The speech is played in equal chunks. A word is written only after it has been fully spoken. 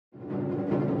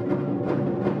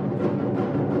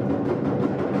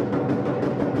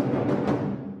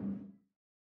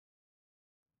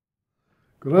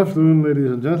Good afternoon, ladies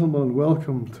and gentlemen.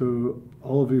 Welcome to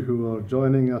all of you who are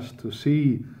joining us to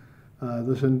see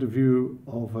this interview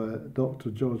of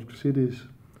Dr. George Chryssides,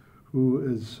 who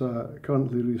is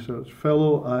currently Research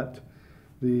Fellow at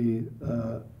the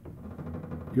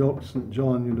York St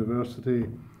John University,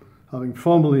 having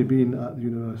formerly been at the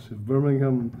University of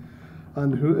Birmingham,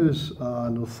 and who is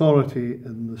an authority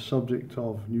in the subject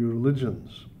of new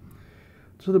religions.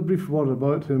 Just a brief word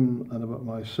about him and about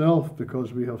myself,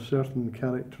 because we have certain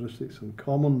characteristics in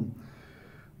common.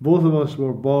 Both of us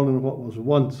were born in what was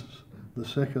once the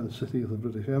second city of the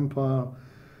British Empire.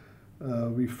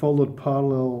 We followed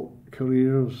parallel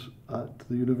careers at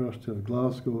the University of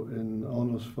Glasgow in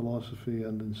honours philosophy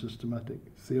and in systematic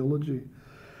theology.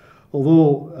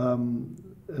 Although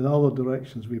in other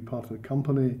directions we parted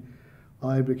company,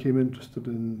 I became interested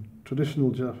in traditional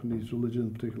Japanese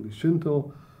religion, particularly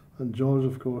Shinto, and George,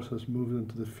 of course, has moved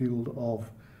into the field of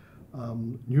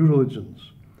new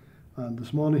religions. And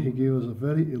this morning he gave us a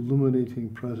very illuminating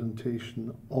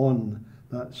presentation on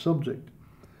that subject.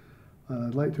 And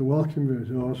I'd like to welcome you,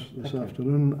 George, this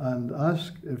afternoon and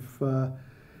ask if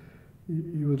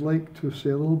you would like to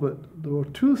say a little bit. There were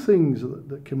two things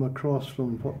that came across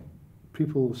from what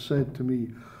people said to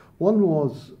me. One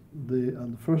was,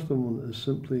 and the first one is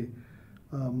simply,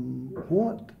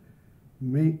 what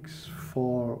makes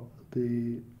for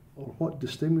or what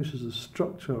distinguishes the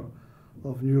structure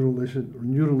of new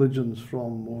religions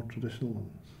from more traditional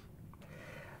ones?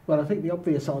 Well, I think the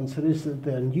obvious answer is that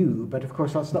they're new, but of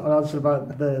course that's not an answer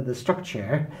about the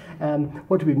structure.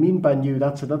 What do we mean by new?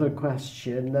 That's another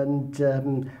question,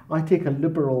 and I take a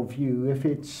liberal view. If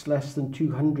it's less than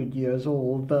 200 years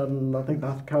old, then I think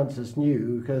that counts as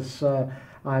new, because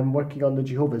I'm working on the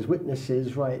Jehovah's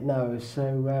Witnesses right now,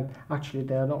 so actually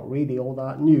they're not really all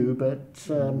that new, but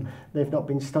they've not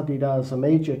been studied as a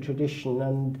major tradition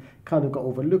and kind of got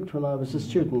overlooked when I was a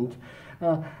student.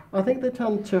 I think they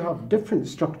tend to have different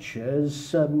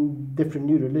structures, different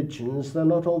new religions. They're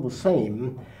not all the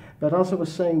same. But as I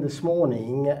was saying this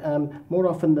morning, more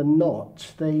often than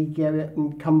not, they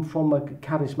come from a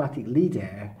charismatic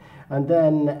leader. And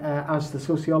then, as the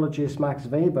sociologist Max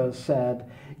Weber said,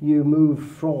 you move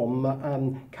from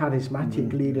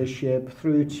charismatic leadership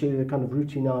through to a kind of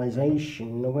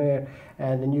routinization, where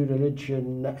the new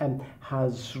religion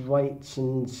has rites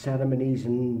and ceremonies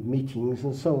and meetings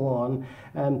and so on,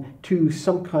 to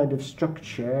some kind of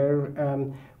structure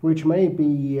which may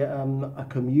be a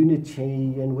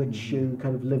community in which you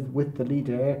kind of live with the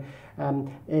leader.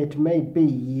 It may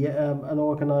be an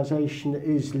organisation that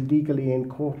is legally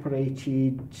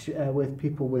incorporated with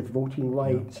people with voting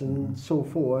rights and so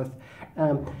forth.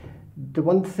 The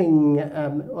one thing,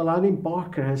 Alan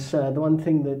Barker has said, the one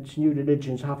thing that new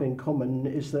religions have in common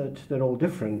is that they're all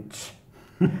different.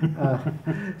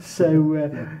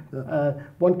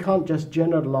 One can't just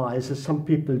generalize, as some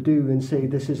people do, and say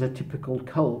this is a typical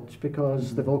cult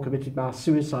because they've all committed mass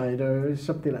suicide or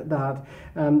something like that.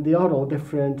 They are all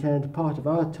different, and part of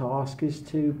our task is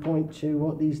to point to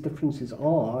what these differences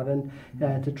are and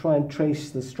to try and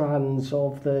trace the strands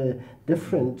of the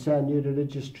different new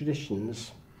religious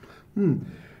traditions. In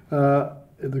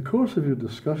the course of your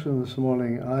discussion this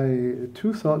morning,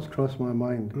 two thoughts crossed my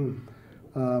mind.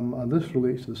 And this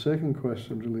relates to the second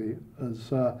question, really,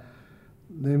 as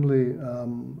namely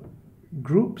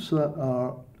groups that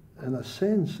are, in a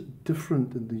sense,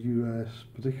 different in the US,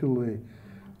 particularly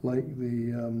like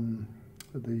the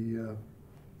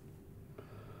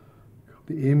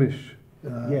Amish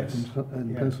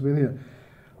in Pennsylvania.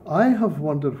 I have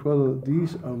wondered whether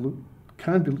these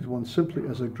can be looked upon simply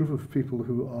as a group of people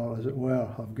who are, as it were,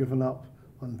 have given up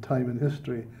on time in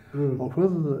history, or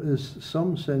whether there is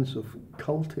some sense of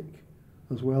cultic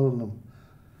as well in them.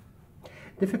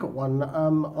 Difficult one.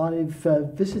 I've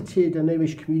visited an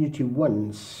Amish community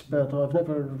once, but I've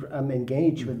never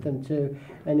engaged with them to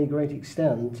any great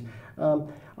extent.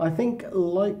 I think,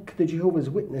 like the Jehovah's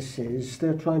Witnesses,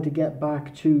 they're trying to get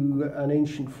back to an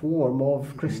ancient form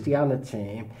of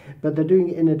Christianity, but they're doing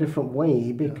it in a different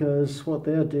way, because what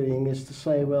they're doing is to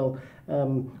say, well,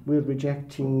 we're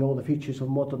rejecting all the features of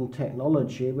modern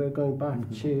technology, we're going back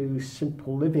to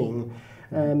simple living.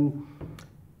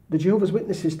 The Jehovah's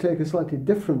Witnesses take a slightly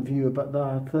different view about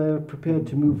that. They're prepared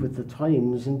to move with the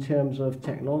times in terms of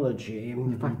technology.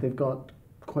 In fact, they've got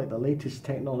quite the latest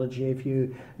technology if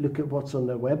you look at what's on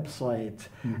their website.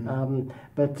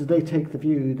 But they take the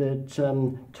view that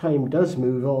time does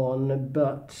move on,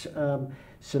 but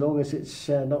so long as it's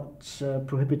not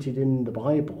prohibited in the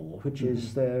Bible, which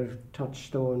is their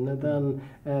touchstone, then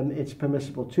it's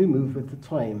permissible to move with the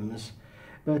times.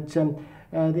 But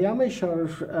the Amish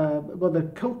are, well, they're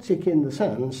cultic in the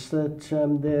sense that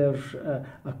they're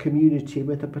a community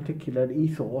with a particular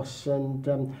ethos and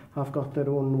have got their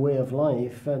own way of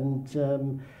life,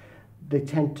 and they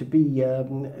tend to be a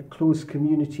close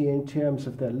community in terms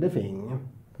of their living.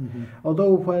 Mm-hmm.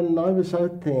 Although when I was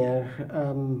out there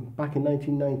back in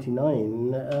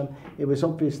 1999, it was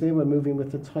obvious they were moving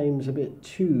with the times a bit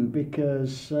too,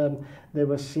 because they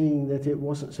were seeing that it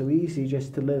wasn't so easy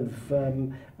just to live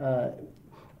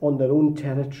on their own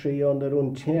territory, on their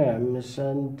own terms,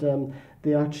 and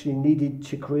they actually needed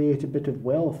to create a bit of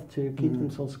wealth to keep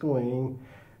themselves going.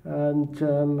 And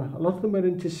a lot of them were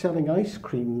into selling ice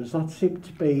creams. That seemed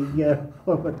to be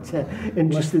what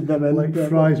interested them. And, like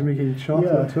fries making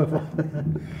chocolate.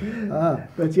 Yeah.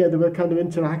 But yeah, they were kind of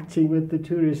interacting with the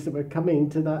tourists that were coming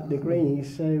to that degree.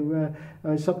 So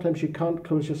sometimes you can't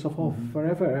close yourself off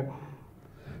forever.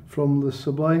 From the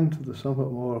sublime to the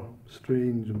somewhat more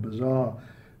strange and bizarre,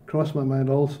 crossed my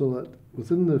mind also that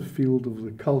within the field of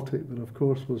the cultic, there of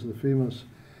course was the famous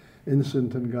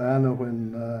incident in Guyana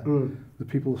when the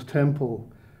People's Temple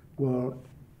were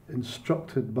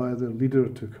instructed by their leader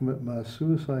to commit mass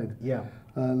suicide. Yeah.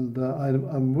 And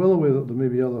I'm well aware that there may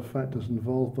be other factors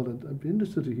involved, but I'd be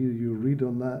interested to hear your read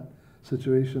on that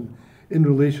situation in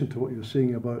relation to what you're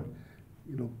saying about,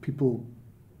 people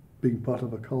being part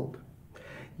of a cult.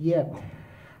 Yeah.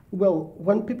 Well,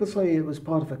 when people say it was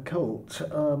part of a cult,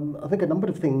 I think a number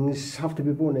of things have to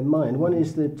be borne in mind. One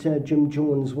is that Jim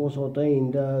Jones was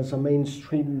ordained as a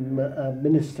mainstream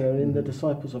minister in the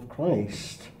Disciples of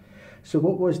Christ. So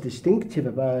what was distinctive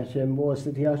about him was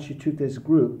that he actually took this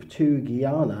group to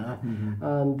Guyana,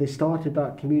 and they started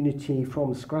that community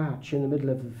from scratch in the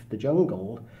middle of the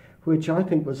jungle, which I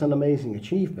think was an amazing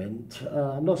achievement.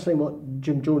 I'm not saying what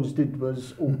Jim Jones did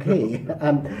was okay,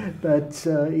 but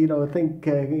I think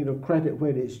credit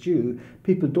where it's due.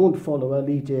 People don't follow a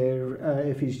leader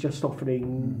if he's just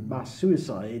offering mass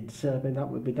suicide. I mean, that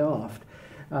would be daft.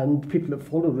 And people that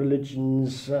follow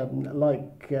religions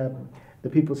like the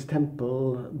People's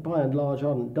Temple, by and large,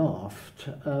 aren't daft.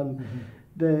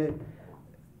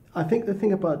 I think the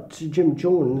thing about Jim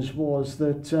Jones was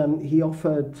that he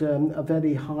offered a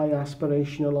very high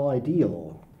aspirational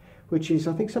ideal, which is,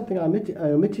 I think, something I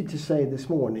omitted to say this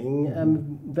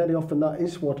morning. Very often that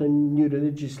is what a new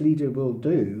religious leader will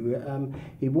do.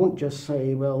 He won't just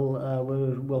say, well,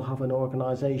 we'll have an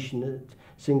organisation that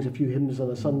sings a few hymns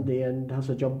on a Sunday and has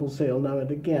a jumble sale now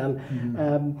and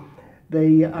again.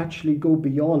 They actually go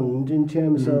beyond in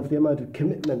terms of the amount of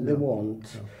commitment they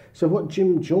want. Yeah. So what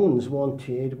Jim Jones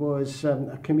wanted was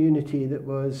a community that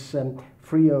was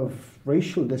free of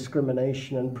racial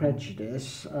discrimination and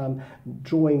prejudice,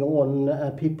 drawing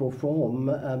on people from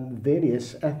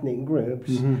various ethnic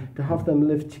groups to have them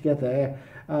live together.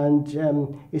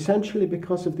 And essentially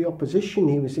because of the opposition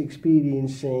he was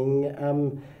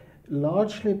experiencing,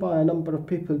 largely by a number of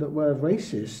people that were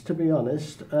racist, to be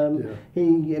honest. He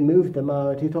moved them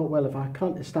out. He thought, well, if I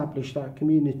can't establish that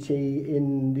community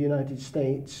in the United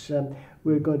States,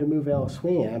 we're going to move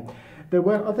elsewhere. There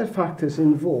were other factors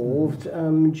involved.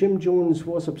 Jim Jones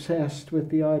was obsessed with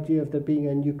the idea of there being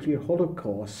a nuclear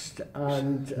holocaust,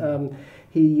 and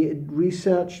he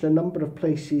researched a number of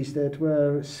places that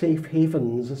were safe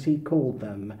havens, as he called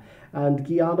them. And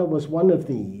Guyana was one of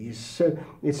these. So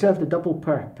it served a double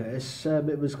purpose.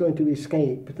 It was going to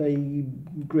escape the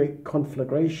great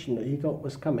conflagration that he thought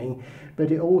was coming,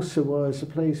 but it also was a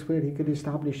place where he could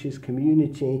establish his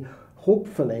community,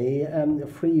 hopefully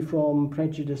free from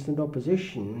prejudice and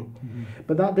opposition.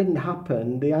 But that didn't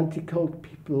happen. The anti-cult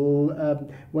people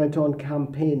went on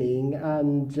campaigning,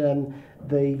 and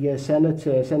the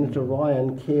Senator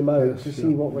Ryan came out to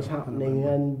see what was happening,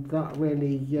 and that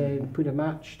really put a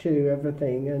match to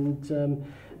everything. And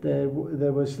there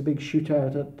was the big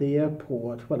shootout at the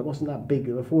airport. Well, it wasn't that big.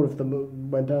 The four of them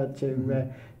went out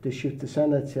to shoot the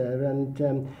senator,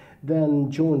 and then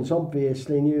Jones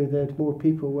obviously knew that more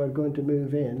people were going to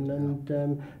move in,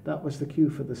 and that was the cue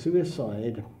for the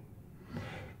suicide.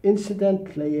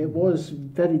 Incidentally, it was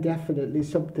very definitely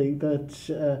something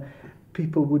that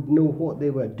people would know what they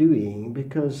were doing,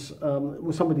 because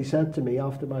somebody said to me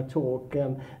after my talk,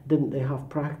 didn't they have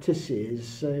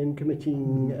practices in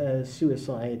committing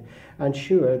suicide? And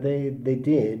sure, they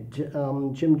did.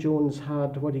 Jim Jones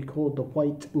had what he called the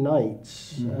White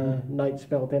Nights, night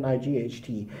spelled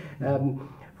N-I-G-H-T,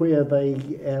 where they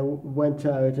went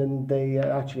out and they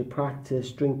actually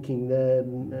practiced drinking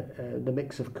the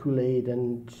mix of Kool-Aid,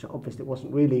 and obviously it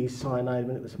wasn't really cyanide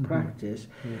when it was a practice.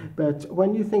 But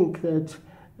when you think that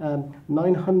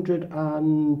 900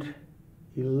 and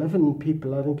 11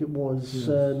 people, I think it was,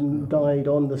 Yes, died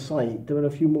on the site. There were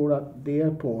a few more at the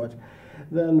airport.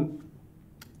 Then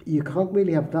you can't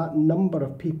really have that number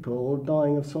of people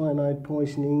dying of cyanide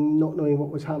poisoning, not knowing what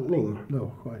was happening.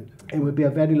 No, quite. It would be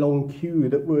a very long queue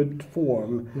that would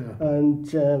form, Yeah. and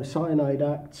cyanide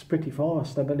acts pretty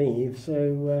fast, I believe.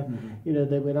 So, you know,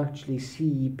 they would actually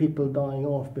see people dying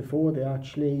off before they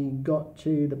actually got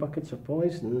to the buckets of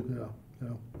poison. Yeah,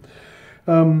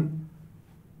 yeah.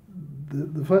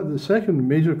 The second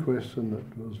major question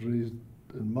that was raised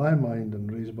in my mind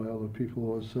and raised by other people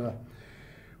was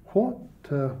what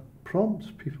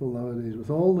prompts people nowadays, with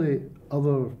all the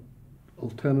other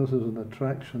alternatives and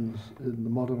attractions in the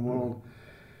modern world,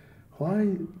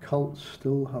 why cults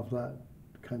still have that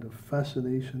kind of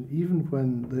fascination, even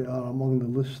when they are among the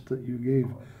list that you gave.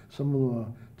 Some of them are,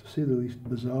 to say the least,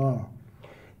 bizarre.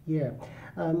 Yeah.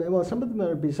 Well, some of them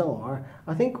are bizarre.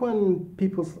 I think when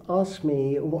people ask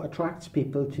me what attracts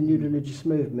people to new religious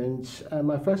movements,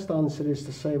 my first answer is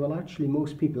to say, well, actually,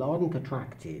 most people aren't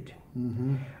attracted.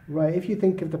 Mm-hmm. Right, if you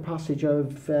think of the passage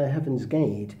of Heaven's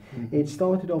Gate, it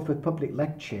started off with public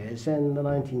lectures in the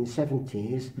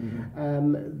 1970s.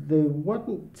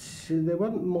 They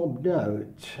weren't mobbed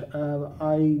out.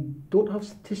 I don't have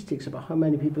statistics about how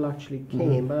many people actually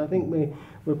came, but I think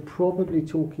we're probably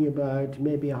talking about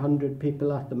maybe 100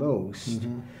 people at the most.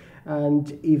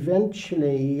 And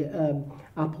eventually,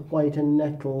 Applewhite and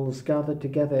Nettles gathered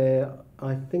together,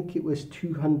 I think it was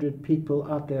 200 people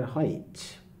at their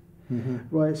height.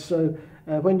 Right, so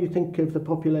when you think of the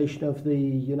population of the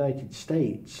United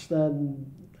States, then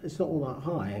it's not all that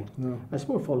high. No. It's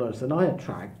more followers than I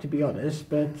attract, to be honest,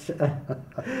 but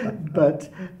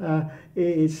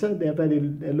it's certainly a very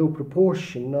low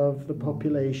proportion of the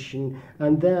population.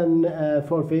 And then,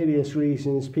 for various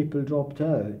reasons, people dropped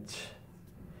out.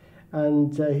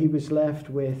 And he was left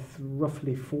with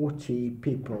roughly 40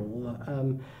 people.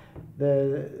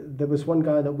 There was one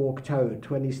guy that walked out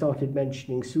when he started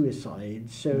mentioning suicide.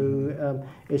 So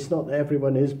it's not that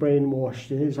everyone is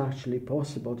brainwashed. It is actually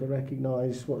possible to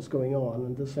recognise what's going on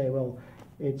and to say, well,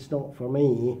 it's not for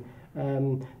me.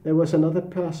 There was another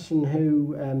person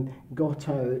who got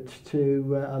out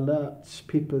to alert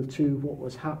people to what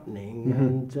was happening.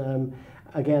 And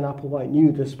again, Applewhite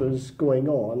knew this was going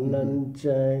on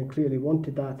and clearly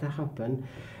wanted that to happen.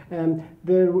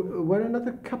 There were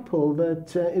another couple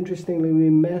that, interestingly, we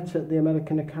met at the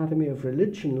American Academy of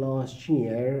Religion last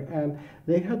year.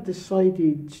 They had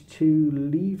decided to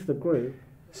leave the group.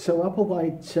 So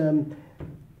Applewhite and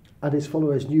his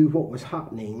followers knew what was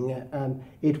happening.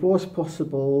 It was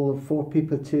possible for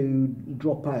people to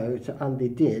drop out, and they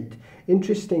did.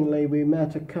 Interestingly, we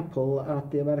met a couple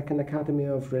at the American Academy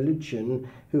of Religion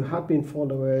who had been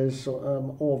followers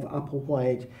of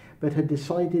Applewhite, but had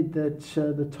decided that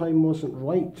the time wasn't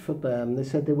right for them. They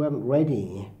said they weren't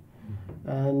ready.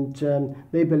 And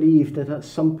they believed that at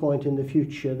some point in the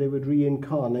future they would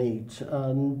reincarnate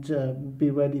and be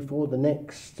ready for the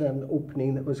next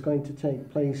opening that was going to take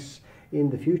place in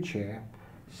the future.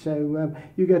 So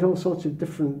you get all sorts of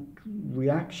different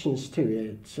reactions to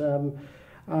it.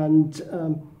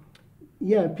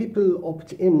 Yeah, people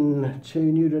opt in to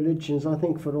new religions, I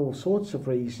think, for all sorts of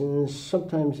reasons.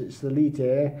 Sometimes it's the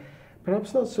leader.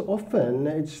 Perhaps not so often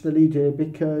it's the leader,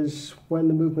 because when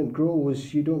the movement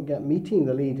grows, you don't get meeting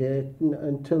the leader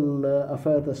until a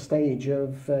further stage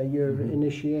of your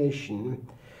initiation.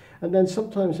 And then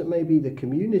sometimes it may be the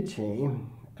community.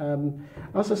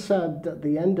 As I said at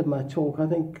the end of my talk, I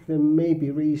think there may be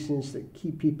reasons that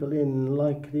keep people in,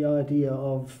 like the idea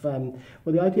of,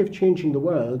 the idea of changing the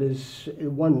world is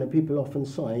one that people often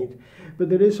cite, but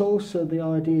there is also the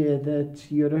idea that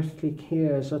your earthly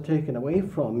cares are taken away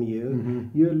from you.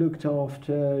 You're looked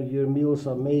after, your meals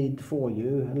are made for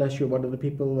you, unless you're one of the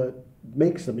people that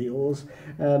makes the meals.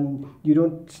 You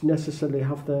don't necessarily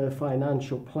have the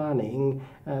financial planning.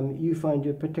 You find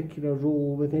your particular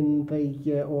role within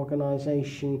the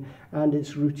organisation, and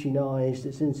it's routinized,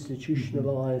 it's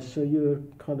institutionalized, so you're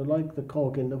kind of like the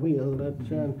cog in the wheel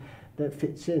that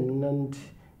fits in, and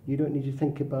you don't need to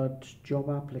think about job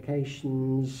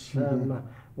applications,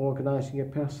 organising your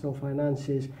personal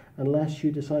finances, unless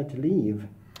you decide to leave.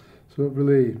 So it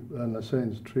really, in a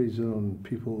sense, trades in on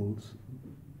people's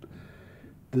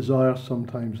desire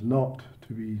sometimes not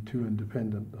to be too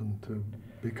independent and to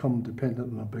become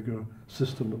dependent on a bigger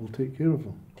system that will take care of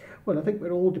them. Well, I think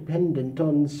we're all dependent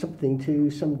on something to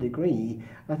some degree.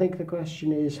 I think the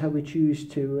question is how we choose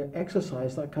to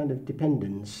exercise that kind of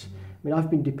dependence. I mean, I've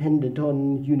been dependent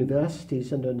on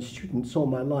universities and on students all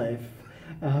my life,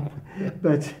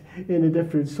 but in a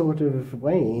different sort of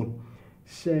way.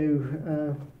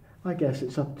 So I guess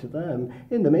it's up to them.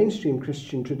 In the mainstream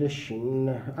Christian tradition,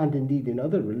 and indeed in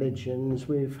other religions,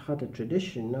 we've had a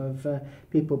tradition of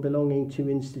people belonging to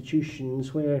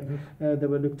institutions where they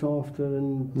were looked after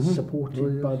and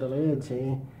supported by the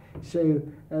laity. So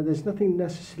there's nothing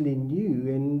necessarily new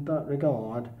in that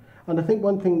regard. And I think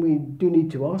one thing we do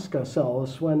need to ask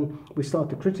ourselves when we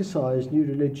start to criticise new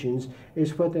religions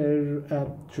is whether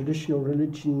traditional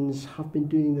religions have been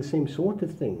doing the same sort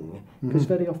of thing, because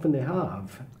very often they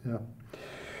have. Yeah.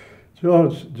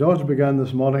 George began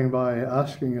this morning by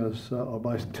asking us, or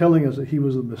by telling us that he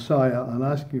was the Messiah and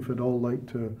asking if we'd all like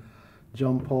to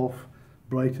jump off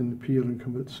Brighton Pier and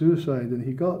commit suicide. And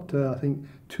he got, I think,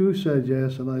 2 said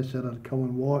yes, and I said I'd come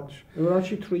and watch. There were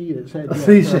actually 3 that said yes.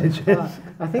 3 said yes.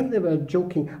 I think they were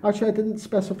joking. Actually, I didn't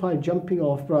specify jumping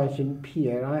off Brighton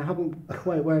Pier. I haven't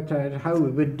quite worked out how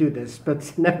we would do this,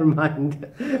 but never mind.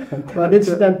 But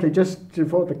incidentally, just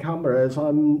for the cameras,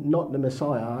 I'm not the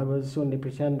Messiah. I was only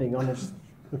pretending, honest.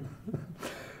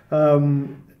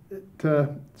 It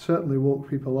certainly woke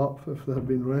people up if they had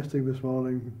been resting this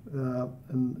morning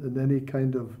in any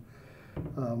kind of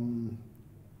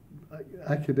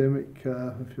academic,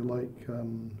 if you like,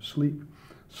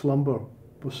 slumber.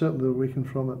 We're certainly awakened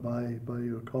from it by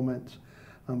your comments.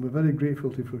 And we're very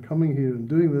grateful to you for coming here and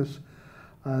doing this,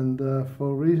 and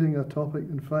for raising a topic.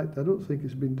 In fact, I don't think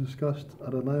it's been discussed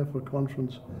at an IAFOR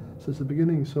conference since the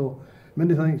beginning. So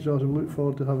many thanks, George, and we look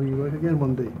forward to having you back again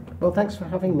one day. Well, thanks for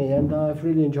having me, and I've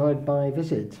really enjoyed my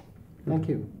visit. Thank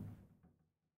you.